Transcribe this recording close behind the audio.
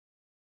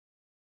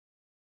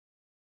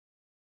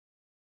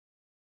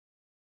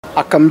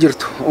Akkam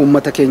jirtu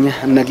uummata keenya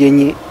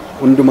nageenyi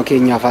hunduma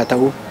keenyaaf haa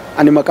ta'u.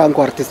 Ani maqaan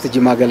koo artist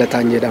Jimaa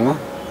Galataan jedhama.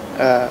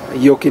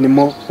 Yookiin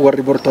immoo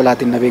warri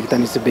bortolaatiin na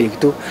beektanis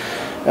beektu.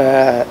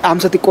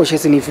 Dhaamsa xiqqoo ishee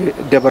isiniif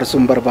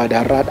dabarsuun barbaada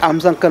har'aa.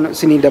 Dhaamsaan kan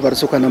isinii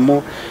dabarsu kan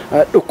immoo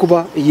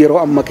dhukkuba yeroo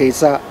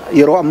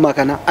ammaa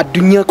kana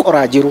addunyaa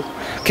qoraa jiru.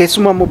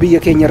 Keessumaa immoo biyya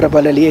keenya irra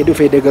balali'ee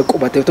dhufee daga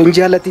qubate otoo hin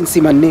jaalatiin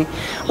simannee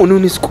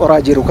unuunis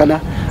qoraa jiru kana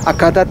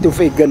akkaataatti of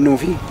eeggannuu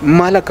fi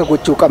maal akka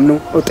gochuu qabnu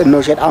xinnoo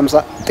ishee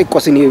dhaamsa xiqqoo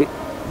isinii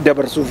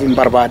dabarsuuf hin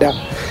barbaada.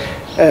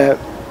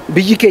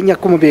 Biyyi keenya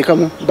akkuma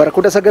beekamu bara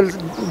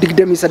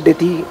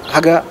 1928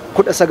 haga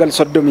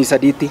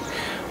 1933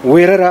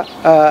 weerara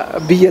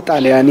biyya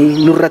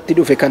Xaaliyaanii nurratti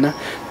dhufe kana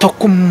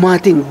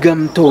tokkummaatiin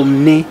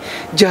gamtoomnee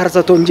jaarsa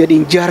otoo hin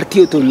jedhin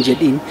jaartii otoo hin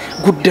jedhin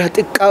guddaa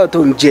xiqqaa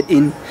otoo hin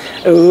jedhin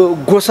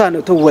gosaan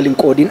otoo waliin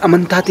qoodin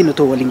amantaatiin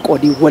otoo waliin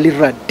qoodin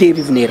walirraa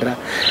deebifneerra.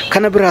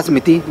 Kana biraas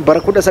miti bara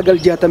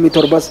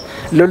 1967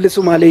 lolli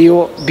Sumaalee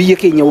yoo biyya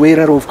keenya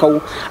weeraruuf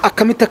ka'u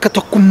akkamitti akka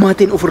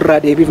tokkummaatiin ofirraa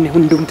deebifne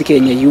hundumti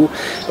keenya iyyuu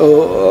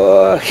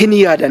hin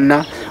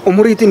yaadanna.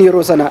 Umuriitiin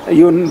yeroo sana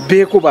yoon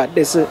beekuu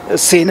baadhes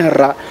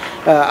seenarraa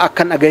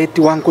akkan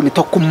dhagayetti waan kun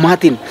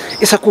tokkummaatiin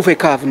isa kufe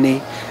kaafne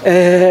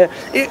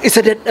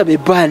isa dadhabe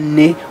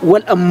baanne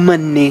wal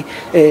ammanne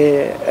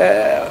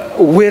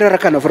weerara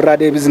kana ofirraa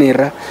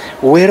deebisneerra.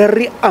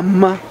 Weerarri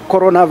amma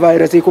koronaa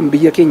vaayirasii kun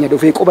biyya keenya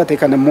dhufee qubate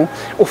kan immoo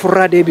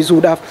ofirraa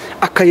deebisuudhaaf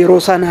akka yeroo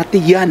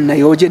sanaatti yaanna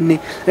yoo jenne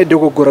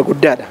dogoggora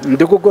guddaadha.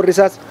 Dogoggorri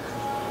isaas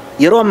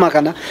yeroo ammaa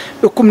kana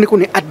dhukkubni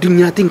kun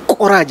addunyaatiin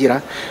qoraa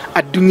jira.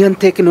 Addunyaan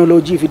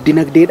teekinooloojii fi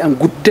dinagdeedhaan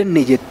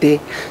guddanne jettee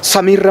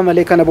samiirra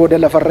malee kana booda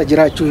lafarra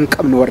jiraachuu hin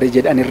qabnu warri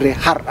jedhanirree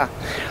har'a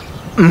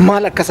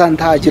maal akka isaan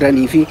ta'aa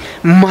jiranii fi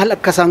maal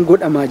akka isaan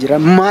godhamaa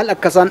jiran maal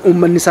akka isaan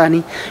uummanni isaanii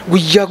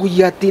guyyaa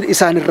guyyaatti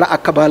isaanirraa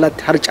akka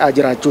baalaatti harca'aa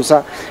jiraachuusaa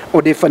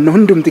odeeffannoo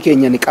hundumti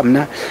keenya ni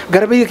qabna.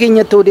 Gara biyya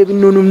keenyatti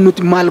odeeffannoo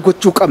nuti maal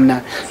gochuu qabna?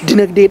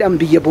 Dinagdeedhaan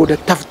biyya booda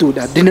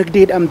taftuudha.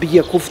 Dinagdeedhaan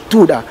biyya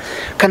kuftuudha.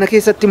 Kana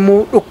keessatti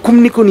immoo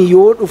dhukkubni kun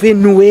yoo dhufee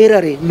nu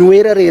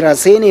weerareera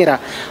seeneera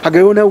haga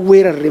yoo na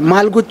weerarre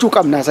maal gochuu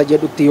qabna isa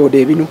jedhutti yoo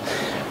deebinu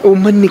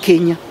uummanni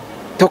keenya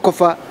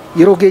tokkoffaa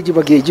yeroo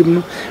geejiba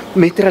geejibnu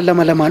meetira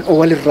lamaan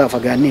walirraa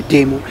fagaannee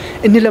deemu.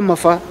 Inni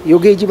lammaffaa yoo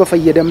geejiba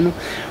fayyadamnu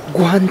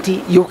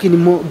guwaantii yookiin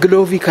immoo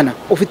giloovii kana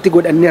ofitti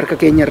godhannee harka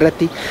keenya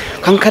irratti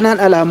kan kanaan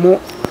alaa immoo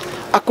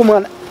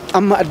akkuma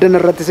amma addana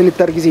irratti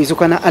isinitti argisiisu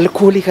kana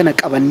alkoolii kana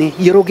qabannee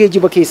yeroo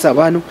geejiba keessaa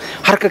baanu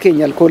harka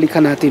keenya alkoolii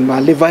kanaatiin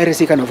maallee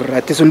vaayirasii kana ofirraa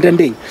ittisuu hin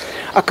dandeenye.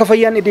 Akka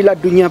fayyaan idil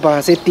addunyaa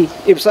baasetti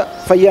ibsa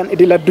fayyaan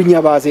idil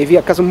addunyaa baasee fi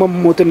akkasuma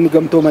mootonni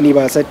gamtoomanii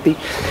baasetti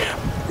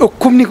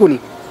dhukkubni kun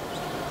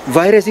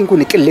vaayirasiin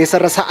kun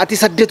qilleensarra sa'aatii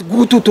 8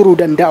 guutuu turuu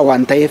danda'a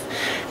waan ta'eef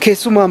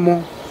keessumaa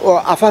immoo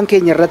afaan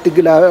keenya irratti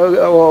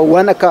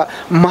waan akka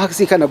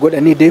maaksii kana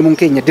godhanii deemuun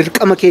keenya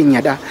dirqama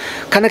keenyadha.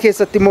 Kana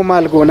keessatti immoo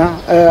maal goona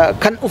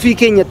kan ofii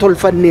keenya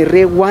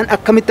tolfanneerree waan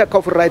akkamitti akka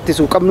ofirraa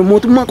ittisuu qabnu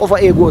mootummaa qofa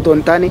eeguu otoo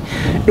hin taane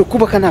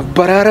dhukkuba kanaaf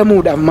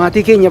baraaramuudhaaf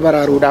maatii keenya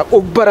baraaruudhaaf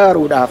of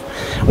baraaruudhaaf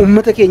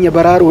uummata keenya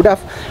baraaruudhaaf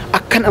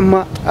akkan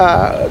amma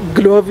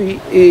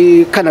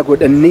giloovii kana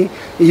godhannee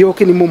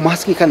yookiin immoo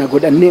maaskii kana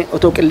godhannee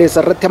otoo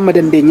qilleensa irratti hamma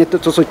dandeenyetti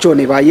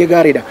sosochoone baay'ee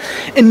gaariidha.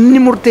 Inni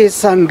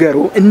murteessaan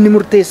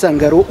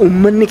garuu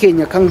uummanni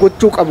keenya kan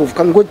gochuu qabuuf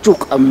kan gochuu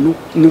qabnu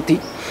nuti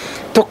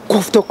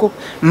tokkoof tokko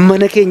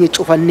mana keenya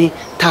cufannee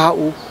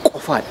taa'uu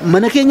qofaadha.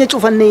 Mana keenya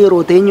cufannee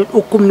yeroo teenyu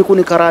dhukkubni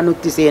kun karaa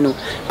nutti seenu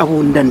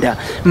dhabuu hin danda'a.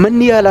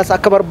 Manni yaalaas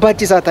akka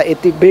barbaachisaa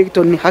ta'etti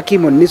beektonni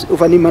hakiimonnis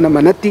dhufanii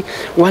manatti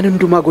waan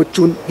hundumaa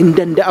gochuun hin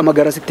danda'ama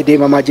garasitti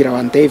deemamaa jira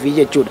waan ta'eef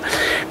jechuudha.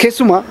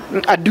 Keessumaa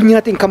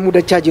addunyaatiin kan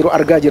mudachaa jiru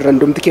argaa jirra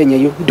hundumti keenya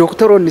iyyuu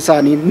doktoroonni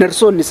isaanii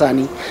narsoonni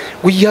isaanii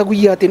guyyaa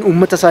guyyaatiin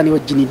uummata isaanii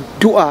wajjiniin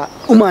du'aa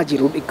dhumaa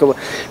jiru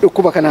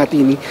dhukkuba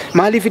kanaatiin.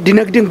 Maaliif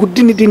dinagdeen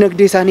guddinni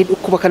dinagdee isaanii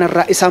dhukkuba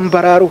kanarraa isaan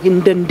baraaruu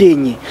hin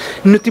dandeenye.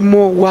 Nuti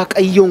immoo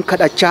waaqayyoon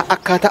kadhachaa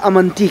akkaataa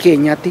amantii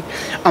keenyaatti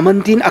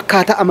amantiin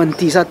akkaataa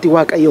amantii isaatti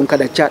waaqayyoon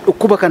kadhachaa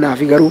dhukkuba kanaaf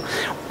garuu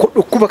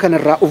dhukkuba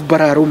kanarraa of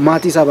baraaruun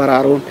maatii isaa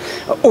baraaruun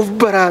of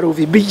baraaruu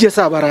fi biyya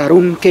isaa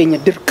baraaruun keenya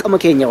dirqama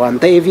keenya waan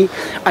ta'eef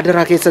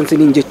adaraa keessan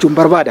siniin jechuun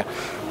barbaada.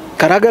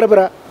 Karaa gara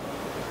biraa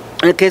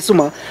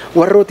keessumaa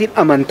warrootiin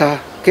amantaa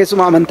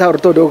keessumaa amantaa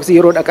ortodoksii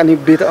yeroo dhaqanii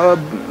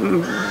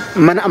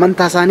mana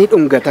amantaa isaanii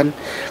dhungatan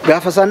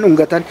gaafa isaan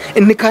dhungatan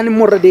inni kaan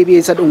immoo irra deebi'ee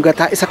isa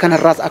dhungataa isa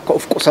kanarraas akka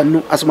of qusannu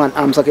asumaan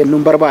dhaamsa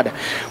kennuun barbaada.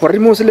 Warri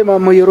musliimaa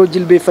immoo yeroo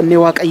jilbeeffannee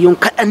waaqayyoon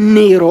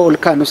kadhannee yeroo ol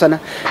kaanu sana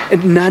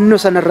naannoo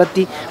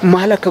sanarratti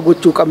maal akka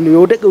gochuu qabnu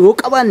yoo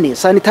qabaanne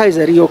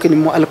saanitaayizarii yookiin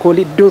immoo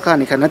alkoolii iddoo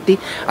kaane kanatti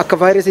akka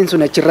vaayirasiin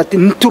sun achirratti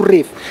hin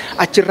turreef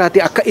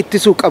achirraatti akka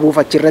ittisuu qabuuf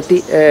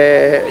achirratti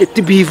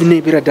itti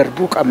biifnee bira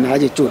darbuu qabna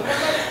jechuudha.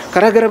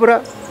 Karaa gara biraa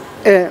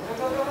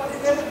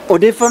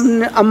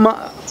odeeffamni amma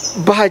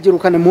bahaa jiru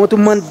kana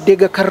mootummaan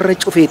dega karra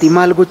cufeeti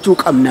maal gochuu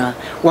qabna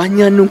waan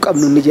nyaannu hin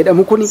qabnu ni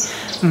jedhamu kuni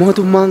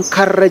mootummaan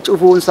karra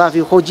cufuunsaa fi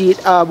hojii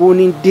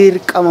dhaabuun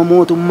dirqama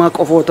mootummaa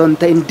qofa otoo hin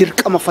ta'in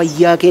dirqama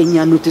fayyaa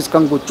keenyaa nutis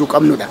kan gochuu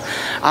qabnudha.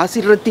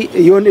 Asirratti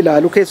yoon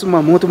ilaalu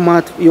keessumaa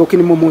mootummaatiif yookiin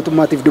immoo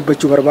mootummaatiif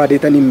dubbachuu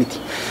barbaadeetaniin miti.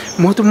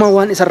 Mootummaan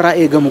waan isarraa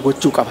eegamu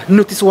gochuu qaba.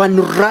 Nutis waan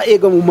nurraa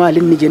eegamu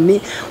maalinni jennee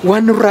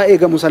waan nurraa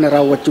eegamu sana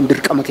raawwachuun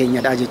dirqama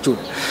keenyadha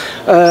jechuudha.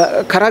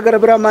 Karaa gara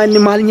biraa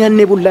maal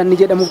nyaannee bullaanni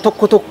jedhamu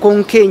tokko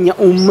tokkoon keenya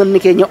uummanni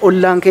keenya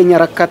ollaan keenya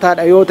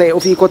rakkataadha yoo ta'e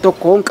ofii koo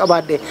tokkoon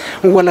qabaadhe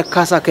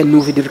walakkaasaa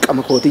kennuufi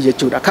dirqama kooti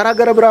jechuudha. Karaa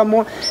gara biraa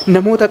immoo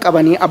namoota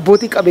qabanii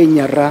abbootii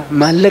qabeenyaarraa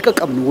maallaqa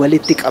qabnu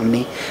walitti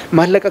qabne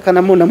maallaqa kana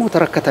immoo namoota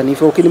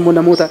rakkataniif yookiin immoo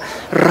namoota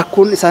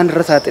rakkoon isaan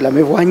irra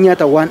saaxilameef waan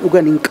nyaata waan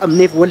dhugan hin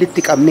qabneef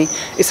walitti qabne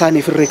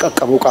isaaniif irree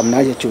qaqqabuu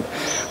qabnaa jechuudha.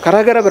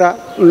 Karaa gara biraa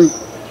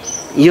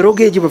yeroo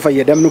geejiba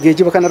fayyadamnu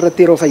geejiba kana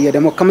irratti yeroo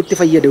fayyadamu akkamitti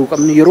fayyadamuu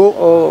qabnu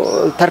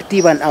yeroo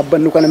tartiibaan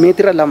dhaabbannu kana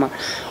meetira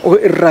 2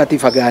 irraati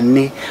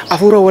fagaannee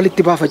hafuura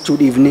walitti baafachuu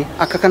dhiifne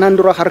akka kanaan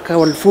dura harka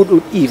wal fuudhuu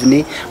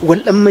dhiifne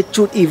wal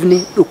dhammachuu dhiifne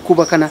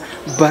dhukkuba kana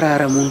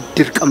baraaramuun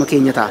dirqama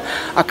keenya ta'a.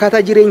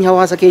 Akkaataa jireenya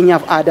hawaasa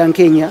keenyaaf aadaan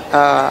keenya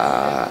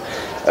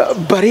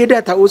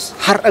bareedaa ta'us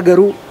har'a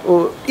garuu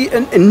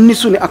inni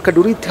sun akka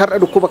duriitti har'a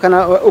dhukkuba kana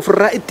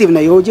ofirraa ittifna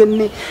yoo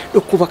jenne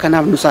dhukkuba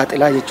kanaaf nu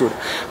saaxilaa jechuudha.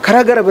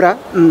 Karaa gara biraa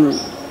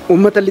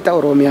uummata lixa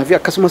Oromiyaa fi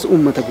akkasumas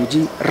uummata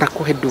Gujii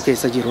rakkoo hedduu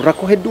keessa jiru.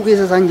 Rakkoo hedduu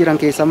keessa isaan jiran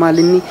keessa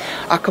maalinni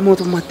akka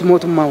mootummaatti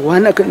mootummaa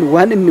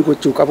waan inni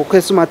gochuu qabu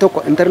keessumaa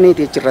tokko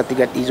intarneetii achirratti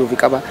gadhiisuufi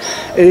qaba.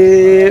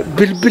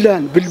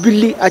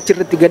 Bilbilli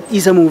achirratti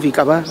gadhiisamuufi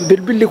qaba.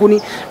 Bilbilli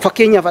kuni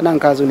fakkeenyaaf anaan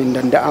kaasuun hin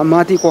danda'a.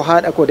 Maatii koo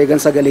haadha koo deegan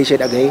sagalee ishee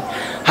dhaga'ee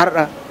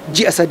har'a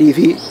ji'a 3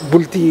 fi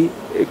bultii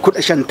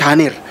 15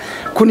 taaneera.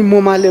 Kun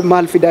immoo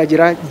maal fidaa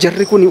jira?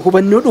 Jarri kun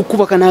hubannoo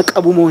dhukkuba kanaa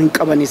qabu moo hin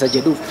qaban isa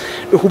jedhuuf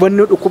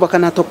hubannoo dhukkuba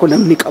kanaa tokko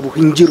namni qabu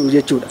hin jiru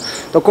jechuudha.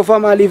 Tokkoffaa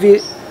maaliif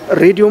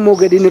reediyoo moo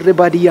gadiin irra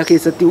baadiyyaa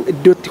keessatti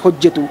iddootti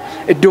hojjetu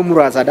iddoo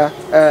muraasadha.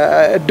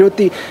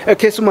 Iddootti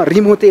keessumaa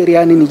riimoot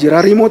eeriyaan ni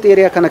jira. Riimoot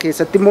eeriyaa kana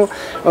keessatti immoo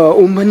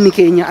uummanni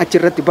keenya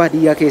achirratti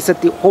baadiyyaa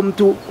keessatti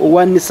homtuu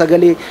waan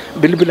sagalee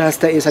bilbilaas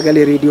ta'e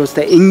sagalee reediyoos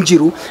ta'e hin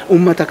jiru.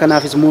 Uummata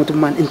kanaafis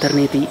mootummaan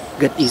intarneetii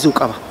gadhiisuu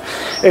qaba.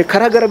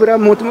 Karaa gara biraa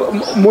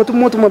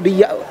mootummootuma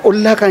biyya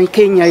ollaa kan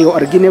keenya yoo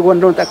argine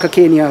wantoota akka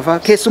Keeniyaa fa'aa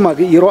keessumaa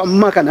yeroo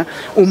ammaa kana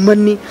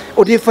uummanni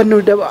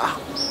odeeffannoo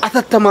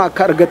atattamaa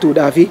akka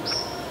argatuudhaafi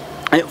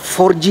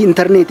 4G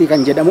internetii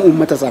kan jedhamu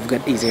uummata isaaf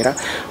gadhiiseera.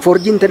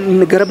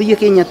 4G gara biyya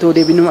keenyatti yoo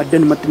deebinu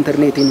addanumatti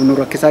internetiin nu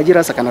rakkisaa jira.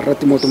 Isa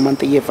kanarratti mootummaan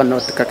xiyyeeffannoo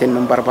akka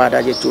kennu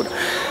barbaada jechuudha.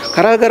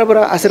 Karaa gara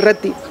biraa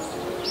asirratti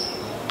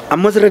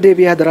ammas irra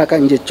deebi'aa daraa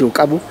kan jechuu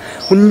qabu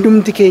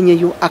hundumti keenya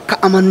iyyuu akka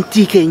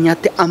amantii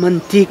keenyaatti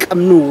amantii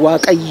qabnu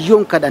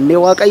waaqayyoon kadhannee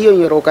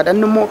waaqayyoon yeroo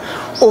kadhannu immoo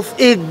of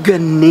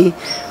eeggannee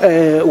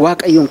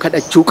waaqayyoon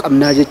kadhachuu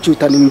qabnaa jechuu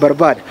tan hin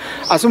barbaada.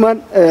 Asumaan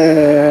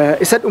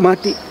isa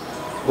dhumaatti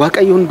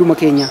waaqayyo hunduma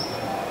keenya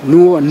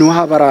nu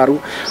haa baraaru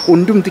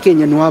hundumti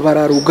keenya nu haa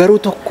baraaru garuu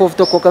tokkoof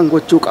tokko kan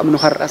gochuu qabnu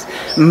har'as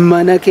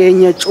mana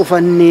keenya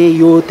cufannee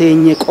yoo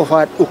teenye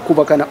qofaa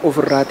dhukkuba kana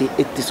ofirraati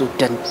ittisuu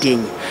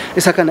dandeenya.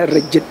 Isa kana irra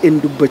jedheen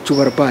dubbachuu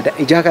barbaada.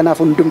 Ijaa kanaaf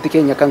hundumti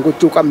keenya kan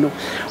gochuu qabnu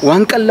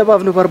waan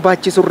qallabaaf nu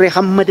barbaachisurree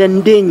hamma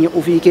dandeenye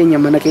ofii keenya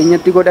mana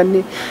keenyatti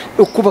godhanne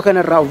dhukkuba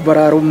kanarraa of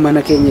baraaruun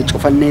mana keenya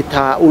cufannee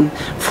taa'uun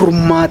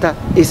furmaata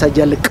isa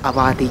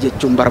jalqabaati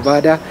jechuun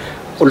barbaada.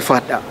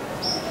 Ulfaadha.